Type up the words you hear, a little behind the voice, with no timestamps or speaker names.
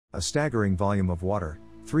A staggering volume of water,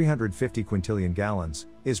 350 quintillion gallons,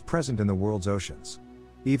 is present in the world's oceans.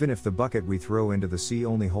 Even if the bucket we throw into the sea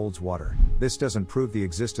only holds water, this doesn't prove the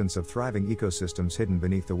existence of thriving ecosystems hidden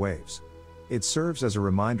beneath the waves. It serves as a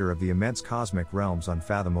reminder of the immense cosmic realm's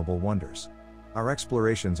unfathomable wonders. Our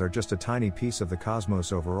explorations are just a tiny piece of the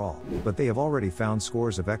cosmos overall, but they have already found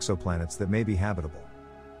scores of exoplanets that may be habitable.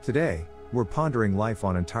 Today, we're pondering life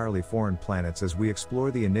on entirely foreign planets as we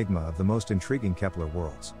explore the enigma of the most intriguing Kepler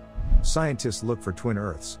worlds. Scientists look for twin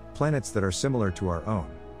Earths, planets that are similar to our own,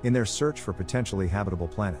 in their search for potentially habitable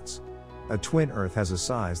planets. A twin Earth has a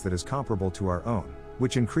size that is comparable to our own,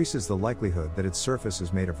 which increases the likelihood that its surface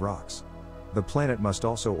is made of rocks. The planet must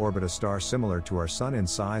also orbit a star similar to our Sun in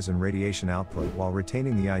size and radiation output while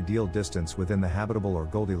retaining the ideal distance within the habitable or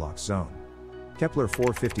Goldilocks zone. Kepler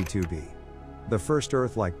 452b. The first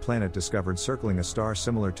Earth-like planet discovered circling a star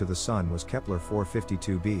similar to the Sun was Kepler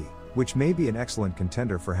 452b, which may be an excellent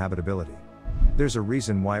contender for habitability. There's a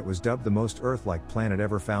reason why it was dubbed the most Earth-like planet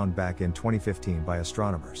ever found back in 2015 by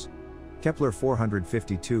astronomers. Kepler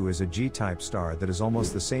 452 is a G-type star that is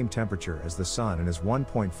almost the same temperature as the Sun and is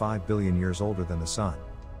 1.5 billion years older than the Sun.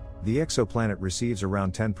 The exoplanet receives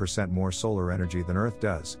around 10% more solar energy than Earth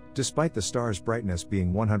does, despite the star's brightness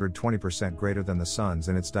being 120% greater than the Sun's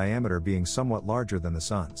and its diameter being somewhat larger than the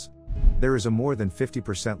Sun's. There is a more than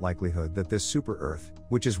 50% likelihood that this super-Earth,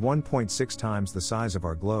 which is 1.6 times the size of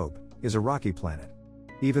our globe, is a rocky planet.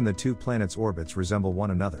 Even the two planets' orbits resemble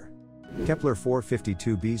one another. Kepler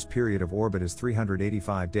 452b's period of orbit is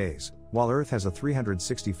 385 days, while Earth has a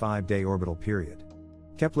 365-day orbital period.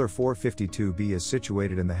 Kepler 452b is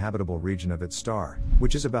situated in the habitable region of its star,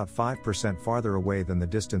 which is about 5% farther away than the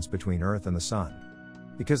distance between Earth and the Sun.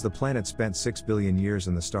 Because the planet spent 6 billion years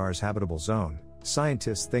in the star's habitable zone,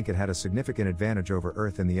 scientists think it had a significant advantage over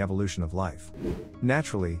Earth in the evolution of life.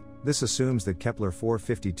 Naturally, this assumes that Kepler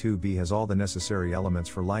 452b has all the necessary elements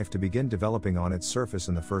for life to begin developing on its surface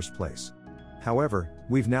in the first place. However,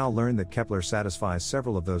 we've now learned that Kepler satisfies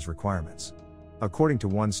several of those requirements. According to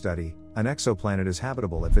one study, an exoplanet is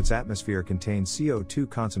habitable if its atmosphere contains CO2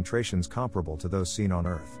 concentrations comparable to those seen on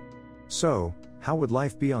Earth. So, how would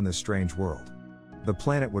life be on this strange world? The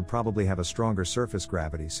planet would probably have a stronger surface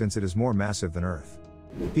gravity since it is more massive than Earth.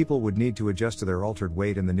 People would need to adjust to their altered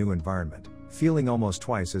weight in the new environment, feeling almost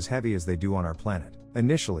twice as heavy as they do on our planet.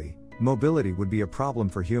 Initially, mobility would be a problem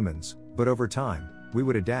for humans, but over time, we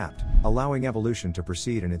would adapt, allowing evolution to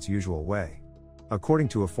proceed in its usual way. According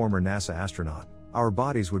to a former NASA astronaut, our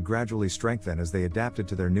bodies would gradually strengthen as they adapted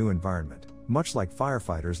to their new environment, much like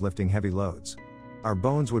firefighters lifting heavy loads. Our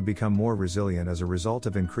bones would become more resilient as a result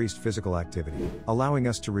of increased physical activity, allowing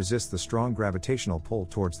us to resist the strong gravitational pull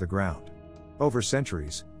towards the ground. Over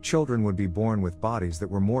centuries, children would be born with bodies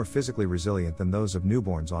that were more physically resilient than those of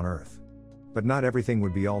newborns on Earth. But not everything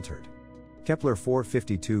would be altered. Kepler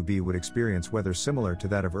 452b would experience weather similar to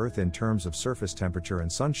that of Earth in terms of surface temperature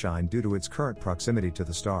and sunshine due to its current proximity to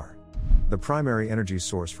the star. The primary energy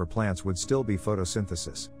source for plants would still be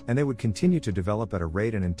photosynthesis, and they would continue to develop at a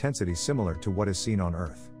rate and intensity similar to what is seen on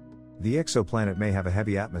Earth. The exoplanet may have a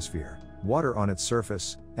heavy atmosphere, water on its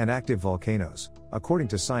surface, and active volcanoes, according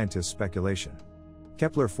to scientists' speculation.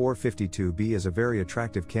 Kepler 452b is a very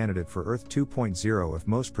attractive candidate for Earth 2.0 if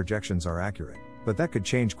most projections are accurate, but that could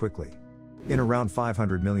change quickly. In around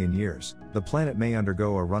 500 million years, the planet may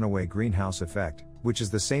undergo a runaway greenhouse effect, which is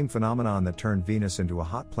the same phenomenon that turned Venus into a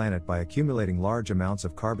hot planet by accumulating large amounts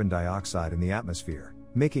of carbon dioxide in the atmosphere,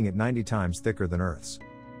 making it 90 times thicker than Earth's.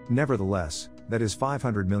 Nevertheless, that is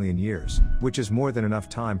 500 million years, which is more than enough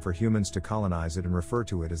time for humans to colonize it and refer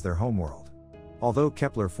to it as their homeworld. Although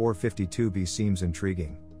Kepler 452b seems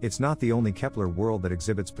intriguing, it's not the only Kepler world that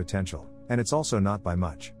exhibits potential, and it's also not by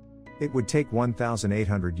much. It would take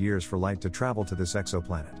 1,800 years for light to travel to this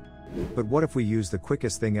exoplanet. But what if we use the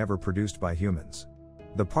quickest thing ever produced by humans?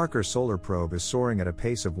 The Parker Solar Probe is soaring at a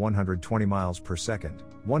pace of 120 miles per second,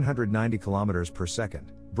 190 kilometers per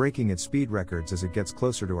second, breaking its speed records as it gets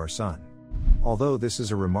closer to our Sun. Although this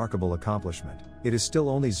is a remarkable accomplishment, it is still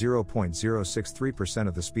only 0.063%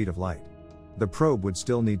 of the speed of light. The probe would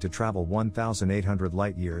still need to travel 1,800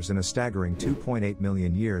 light-years in a staggering 2.8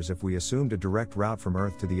 million years if we assumed a direct route from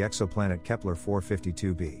Earth to the exoplanet Kepler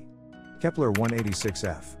 452b. Kepler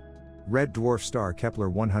 186f. Red dwarf star Kepler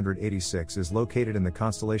 186 is located in the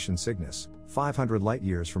constellation Cygnus, 500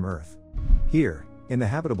 light-years from Earth. Here, in the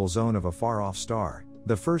habitable zone of a far-off star,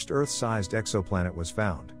 the first Earth-sized exoplanet was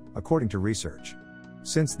found, according to research.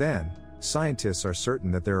 Since then, scientists are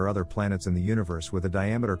certain that there are other planets in the universe with a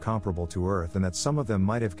diameter comparable to Earth and that some of them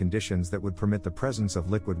might have conditions that would permit the presence of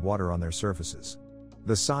liquid water on their surfaces.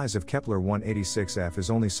 The size of Kepler 186f is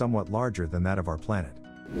only somewhat larger than that of our planet.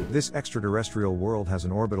 This extraterrestrial world has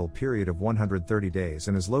an orbital period of 130 days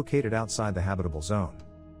and is located outside the habitable zone.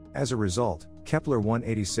 As a result, Kepler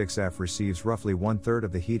 186f receives roughly one-third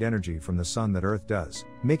of the heat energy from the Sun that Earth does,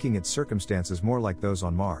 making its circumstances more like those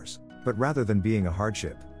on Mars. But rather than being a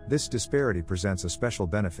hardship, this disparity presents a special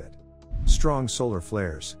benefit. Strong solar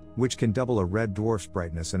flares, which can double a red dwarf's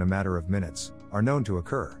brightness in a matter of minutes, are known to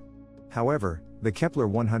occur. However, the Kepler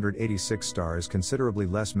 186 star is considerably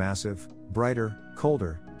less massive, brighter,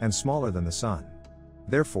 colder, and smaller than the Sun.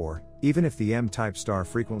 Therefore, even if the M-type star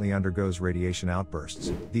frequently undergoes radiation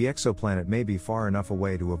outbursts, the exoplanet may be far enough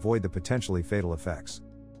away to avoid the potentially fatal effects.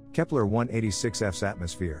 Kepler 186f's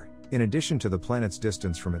atmosphere, in addition to the planet's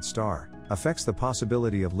distance from its star, affects the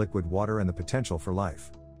possibility of liquid water and the potential for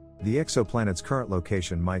life. The exoplanet's current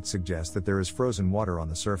location might suggest that there is frozen water on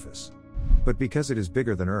the surface. But because it is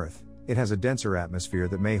bigger than Earth, it has a denser atmosphere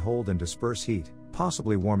that may hold and disperse heat,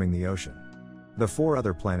 possibly warming the ocean. The four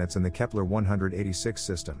other planets in the Kepler 186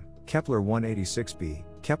 system, Kepler 186b,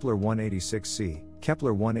 Kepler 186c,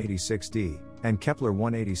 Kepler 186d, and Kepler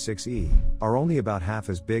 186e, are only about half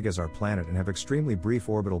as big as our planet and have extremely brief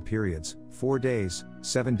orbital periods, 4 days,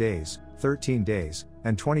 7 days, 13 days,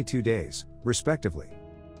 and 22 days, respectively.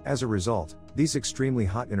 As a result, these extremely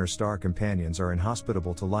hot inter-star companions are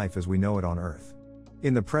inhospitable to life as we know it on Earth.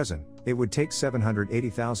 In the present, it would take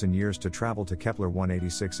 780,000 years to travel to Kepler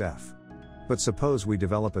 186f. But suppose we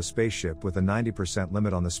develop a spaceship with a 90%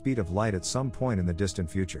 limit on the speed of light at some point in the distant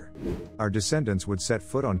future. Our descendants would set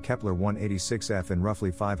foot on Kepler 186f in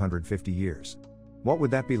roughly 550 years. What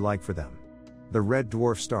would that be like for them? The red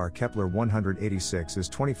dwarf star Kepler 186 is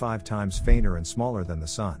 25 times fainter and smaller than the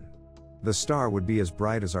Sun. The star would be as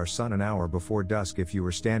bright as our Sun an hour before dusk if you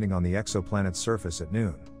were standing on the exoplanet's surface at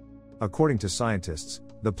noon. According to scientists,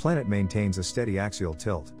 the planet maintains a steady axial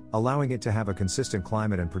tilt, allowing it to have a consistent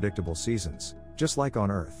climate and predictable seasons, just like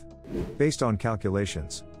on Earth. Based on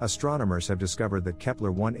calculations, astronomers have discovered that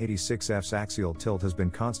Kepler 186f's axial tilt has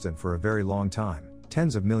been constant for a very long time,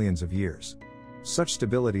 tens of millions of years. Such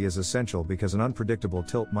stability is essential because an unpredictable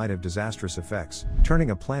tilt might have disastrous effects, turning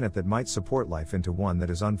a planet that might support life into one that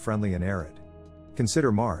is unfriendly and arid.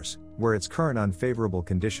 Consider Mars, where its current unfavorable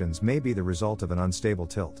conditions may be the result of an unstable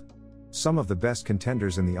tilt. Some of the best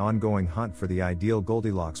contenders in the ongoing hunt for the ideal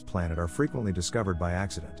Goldilocks planet are frequently discovered by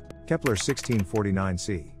accident. Kepler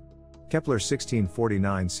 1649c. Kepler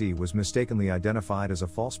 1649c was mistakenly identified as a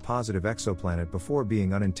false positive exoplanet before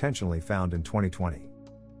being unintentionally found in 2020.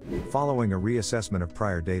 Following a reassessment of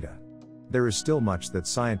prior data, there is still much that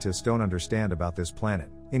scientists don't understand about this planet,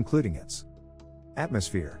 including its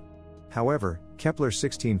atmosphere. However, Kepler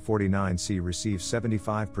 1649c receives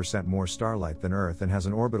 75% more starlight than Earth and has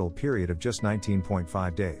an orbital period of just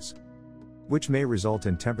 19.5 days, which may result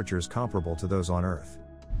in temperatures comparable to those on Earth.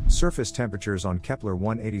 Surface temperatures on Kepler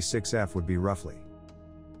 186f would be roughly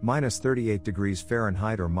 -38 degrees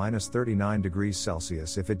Fahrenheit or -39 degrees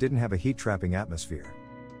Celsius if it didn't have a heat-trapping atmosphere.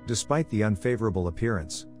 Despite the unfavorable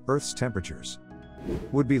appearance, Earth's temperatures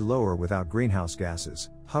would be lower without greenhouse gases,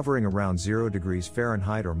 hovering around 0 degrees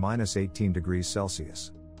Fahrenheit or -18 degrees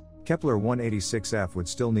Celsius. Kepler 186f would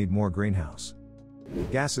still need more greenhouse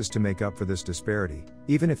gases to make up for this disparity,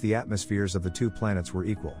 even if the atmospheres of the two planets were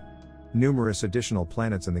equal. Numerous additional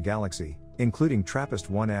planets in the galaxy, including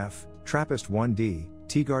TRAPPIST-1f, TRAPPIST-1d,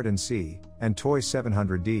 Teegarden C, and TOI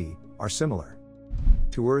 700d, are similar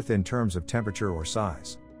to Earth in terms of temperature or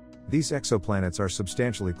size. These exoplanets are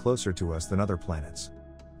substantially closer to us than other planets.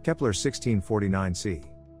 Kepler 1649c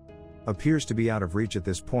appears to be out of reach at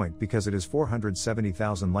this point because it is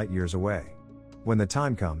 470,000 light-years away. When the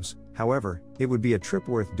time comes, however, it would be a trip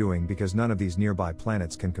worth doing because none of these nearby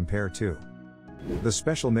planets can compare to the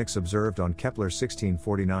special mix observed on Kepler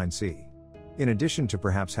 1649c. In addition to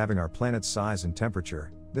perhaps having our planet's size and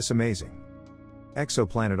temperature, this amazing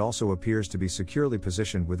exoplanet also appears to be securely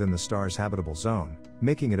positioned within the star's habitable zone,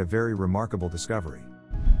 making it a very remarkable discovery.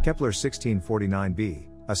 Kepler 1649b,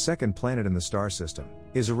 a second planet in the star system,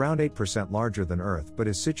 is around 8% larger than Earth but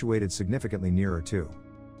is situated significantly nearer to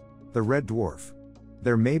the red dwarf.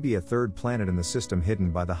 There may be a third planet in the system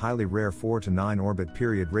hidden by the highly rare 4:9 orbit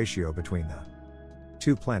period ratio between the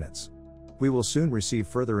two planets. We will soon receive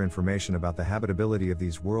further information about the habitability of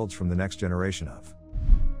these worlds from the next generation of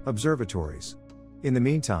observatories. In the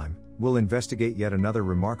meantime, we'll investigate yet another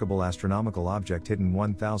remarkable astronomical object hidden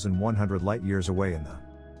 1,100 light-years away in the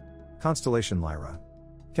constellation Lyra.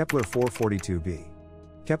 Kepler 442b.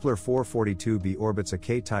 Kepler 442b orbits a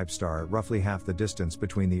K-type star at roughly half the distance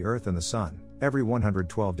between the Earth and the Sun, every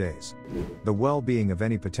 112 days. The well-being of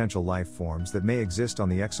any potential life forms that may exist on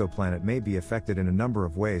the exoplanet may be affected in a number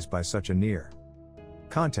of ways by such a near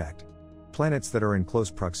contact. Planets that are in close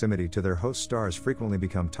proximity to their host stars frequently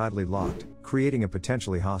become tidally locked, creating a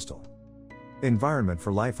potentially hostile environment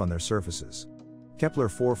for life on their surfaces. Kepler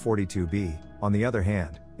 442b, on the other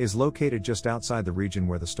hand, is located just outside the region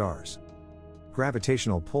where the star's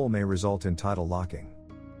gravitational pull may result in tidal locking.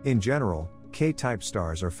 In general, K-type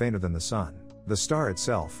stars are fainter than the Sun. The star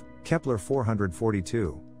itself, Kepler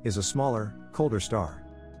 442, is a smaller, colder star.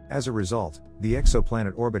 As a result, the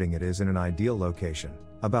exoplanet orbiting it is in an ideal location,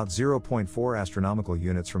 about 0.4 astronomical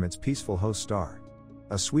units from its peaceful host star.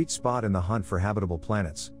 A sweet spot in the hunt for habitable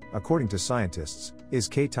planets, according to scientists, is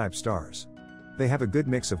K-type stars. They have a good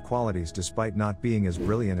mix of qualities despite not being as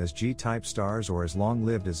brilliant as G-type stars or as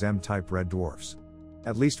long-lived as M-type red dwarfs.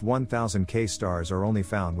 At least 1,000 K stars are only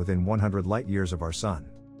found within 100 light-years of our Sun.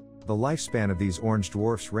 The lifespan of these orange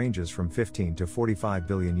dwarfs ranges from 15 to 45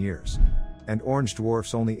 billion years. And orange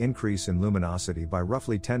dwarfs only increase in luminosity by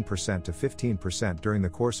roughly 10% to 15% during the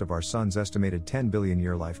course of our Sun's estimated 10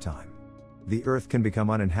 billion-year lifetime. The Earth can become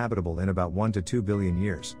uninhabitable in about 1 to 2 billion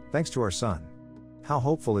years, thanks to our Sun. How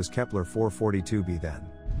hopeful is Kepler 442b then?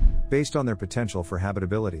 Based on their potential for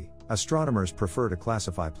habitability, astronomers prefer to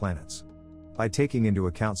classify planets by taking into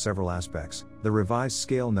account several aspects. The revised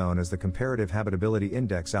scale known as the Comparative Habitability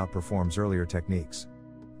Index outperforms earlier techniques.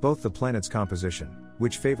 Both the planet's composition,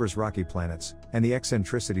 which favors rocky planets, and the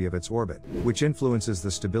eccentricity of its orbit, which influences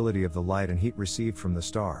the stability of the light and heat received from the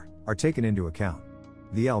star, are taken into account.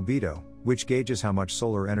 The albedo, which gauges how much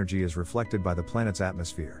solar energy is reflected by the planet's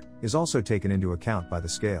atmosphere, is also taken into account by the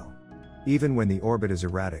scale. Even when the orbit is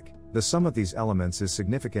erratic, the sum of these elements is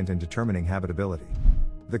significant in determining habitability.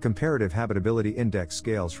 The Comparative Habitability Index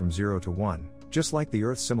scales from 0 to 1, just like the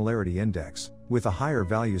Earth's Similarity Index, with a higher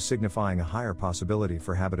value signifying a higher possibility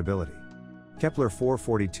for habitability. Kepler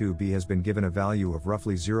 442b has been given a value of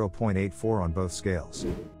roughly 0.84 on both scales.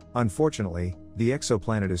 Unfortunately, the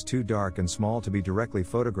exoplanet is too dark and small to be directly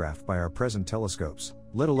photographed by our present telescopes,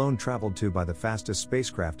 let alone traveled to by the fastest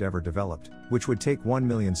spacecraft ever developed, which would take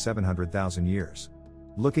 1,700,000 years.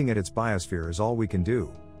 Looking at its biosphere is all we can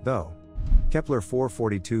do, though. Kepler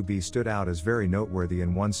 442b stood out as very noteworthy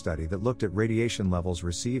in one study that looked at radiation levels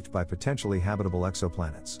received by potentially habitable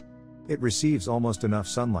exoplanets. It receives almost enough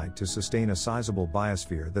sunlight to sustain a sizable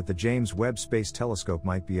biosphere that the James Webb Space Telescope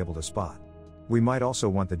might be able to spot. We might also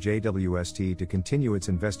want the JWST to continue its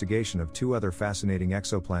investigation of two other fascinating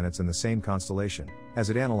exoplanets in the same constellation, as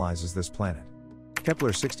it analyzes this planet.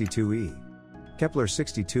 Kepler 62e. Kepler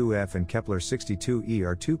 62f and Kepler 62e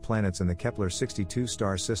are two planets in the Kepler 62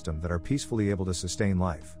 star system that are peacefully able to sustain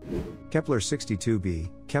life. Kepler 62b,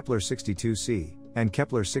 Kepler 62c, and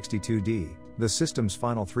Kepler 62d, the system's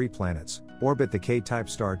final three planets, orbit the K-type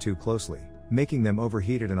star too closely, making them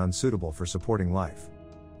overheated and unsuitable for supporting life.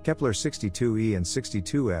 Kepler 62e and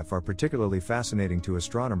 62f are particularly fascinating to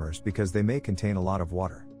astronomers because they may contain a lot of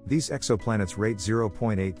water. These exoplanets rate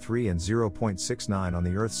 0.83 and 0.69 on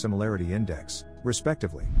the Earth's Similarity Index,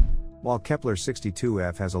 respectively. While Kepler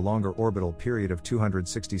 62f has a longer orbital period of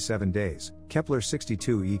 267 days, Kepler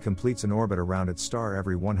 62e completes an orbit around its star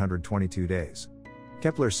every 122 days.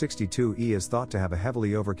 Kepler 62e is thought to have a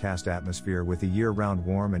heavily overcast atmosphere with a year-round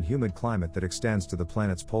warm and humid climate that extends to the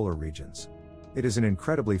planet's polar regions. It is an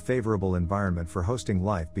incredibly favorable environment for hosting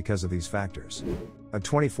life because of these factors. A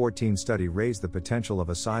 2014 study raised the potential of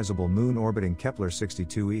a sizable moon orbiting Kepler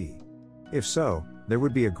 62e. If so, there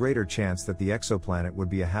would be a greater chance that the exoplanet would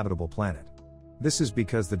be a habitable planet. This is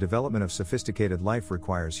because the development of sophisticated life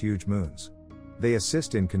requires huge moons. They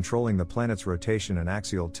assist in controlling the planet's rotation and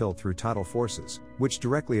axial tilt through tidal forces, which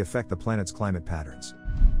directly affect the planet's climate patterns.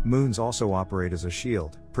 Moons also operate as a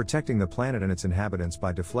shield, protecting the planet and its inhabitants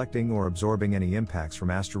by deflecting or absorbing any impacts from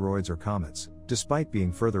asteroids or comets, despite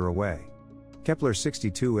being further away. Kepler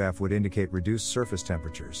 62f would indicate reduced surface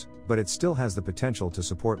temperatures, but it still has the potential to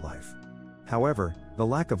support life. However, the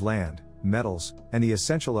lack of land, metals, and the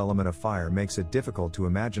essential element of fire makes it difficult to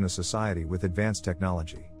imagine a society with advanced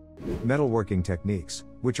technology. Metalworking techniques,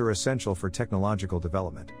 which are essential for technological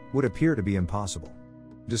development, would appear to be impossible.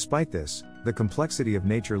 Despite this, the complexity of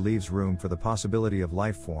nature leaves room for the possibility of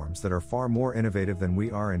life forms that are far more innovative than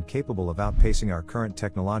we are and capable of outpacing our current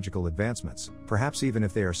technological advancements, perhaps even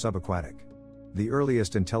if they are subaquatic. The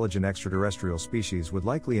earliest intelligent extraterrestrial species would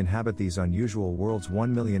likely inhabit these unusual worlds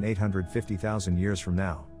 1,850,000 years from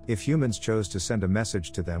now, if humans chose to send a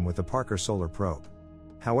message to them with the Parker Solar Probe.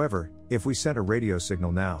 However, if we sent a radio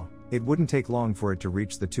signal now, it wouldn't take long for it to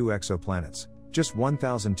reach the two exoplanets, just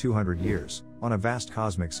 1,200 years, on a vast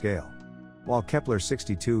cosmic scale. While Kepler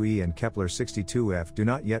 62e and Kepler 62f do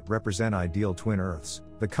not yet represent ideal twin Earths,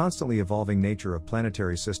 the constantly evolving nature of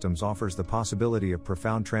planetary systems offers the possibility of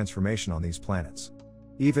profound transformation on these planets.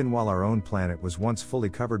 Even while our own planet was once fully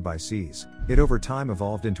covered by seas, it over time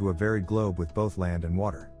evolved into a varied globe with both land and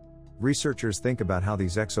water. Researchers think about how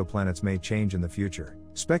these exoplanets may change in the future,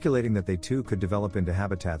 speculating that they too could develop into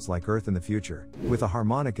habitats like Earth in the future, with a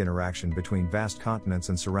harmonic interaction between vast continents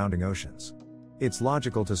and surrounding oceans. It's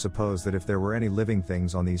logical to suppose that if there were any living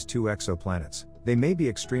things on these two exoplanets, they may be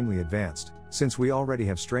extremely advanced, since we already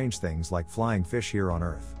have strange things like flying fish here on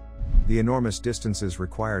Earth. The enormous distances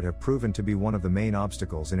required have proven to be one of the main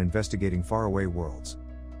obstacles in investigating faraway worlds.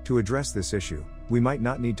 To address this issue, we might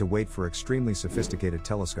not need to wait for extremely sophisticated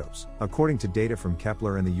telescopes. According to data from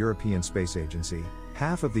Kepler and the European Space Agency,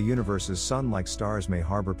 half of the universe's sun-like stars may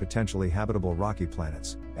harbor potentially habitable rocky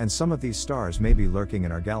planets, and some of these stars may be lurking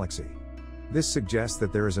in our galaxy. This suggests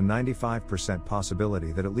that there is a 95%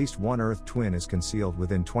 possibility that at least one Earth twin is concealed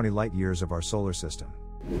within 20 light-years of our solar system.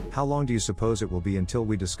 How long do you suppose it will be until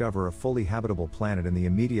we discover a fully habitable planet in the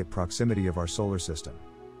immediate proximity of our solar system?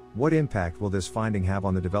 What impact will this finding have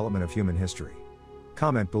on the development of human history?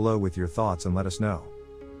 Comment below with your thoughts and let us know.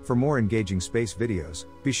 For more engaging space videos,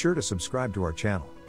 be sure to subscribe to our channel.